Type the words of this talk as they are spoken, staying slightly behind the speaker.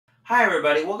Hi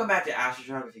everybody, welcome back to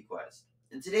Astrophotography Quest.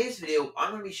 In today's video,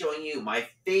 I'm going to be showing you my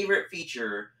favorite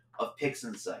feature of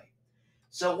PixInsight.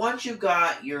 So once you've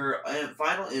got your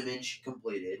final image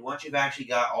completed, once you've actually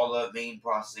got all the main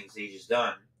processing stages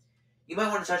done, you might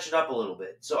want to touch it up a little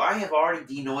bit. So I have already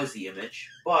denoised the image,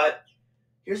 but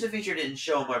here's a feature I didn't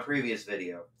show in my previous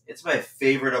video. It's my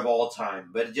favorite of all time,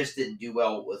 but it just didn't do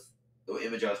well with the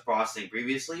image I was processing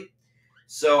previously.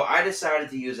 So I decided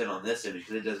to use it on this image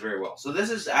because it does very well. So this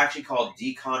is actually called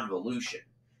Deconvolution.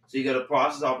 So you go to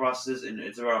process all processes, and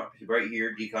it's around right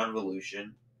here,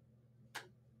 Deconvolution.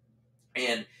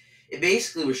 And it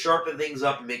basically will sharpen things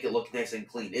up and make it look nice and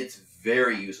clean. It's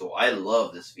very useful. I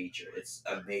love this feature. It's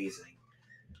amazing.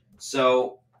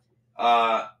 So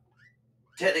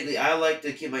technically, I like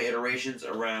to keep my iterations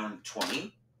around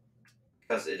 20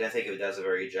 because I think it does a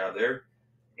very good job there.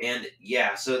 And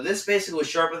yeah, so this basically would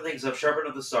sharpen things up, sharpen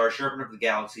up the stars, sharpen up the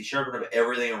galaxy, sharpen up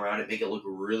everything around it, make it look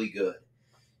really good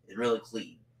and really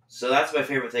clean. So that's my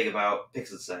favorite thing about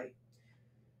PixInsight.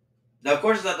 Now, of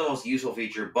course, it's not the most useful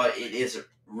feature, but it is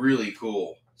really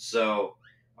cool. So,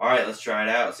 all right, let's try it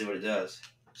out and see what it does.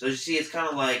 So as you see, it's kind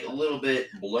of like a little bit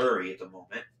blurry at the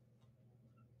moment.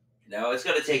 Now, it's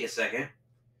going to take a second.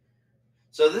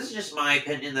 So this is just my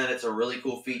opinion that it's a really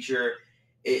cool feature.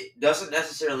 It doesn't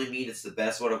necessarily mean it's the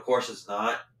best one. Of course, it's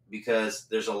not, because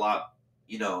there's a lot,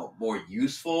 more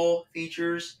useful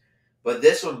features. But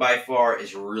this one by far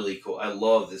is really cool. I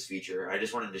love this feature. I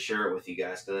just wanted to share it with you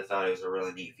guys because I thought it was a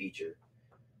really neat feature.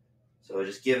 So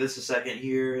just give this a second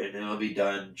here, and it'll be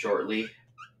done shortly.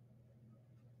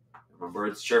 My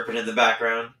birds chirping in the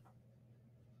background.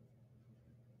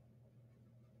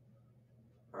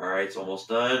 All right, it's almost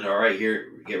done. All right,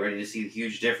 here, get ready to see the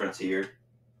huge difference here.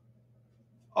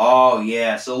 Oh,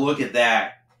 yeah. So look at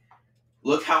that.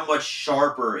 Look how much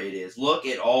sharper it is. Look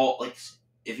at all, like,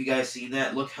 if you guys seen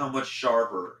that, look how much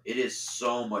sharper. It is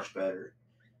so much better.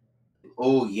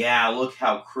 Oh, yeah. Look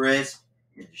how crisp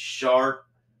and sharp.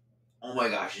 Oh, my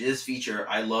gosh. This feature,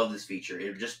 I love this feature.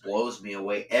 It just blows me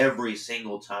away every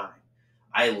single time.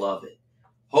 I love it.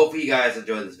 Hopefully you guys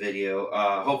enjoyed this video.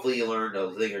 Hopefully you learned a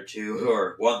thing or two,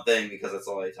 or one thing, because that's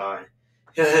all I taught.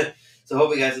 So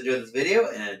hope you guys enjoyed this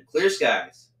video, and clear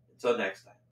skies. Until next time.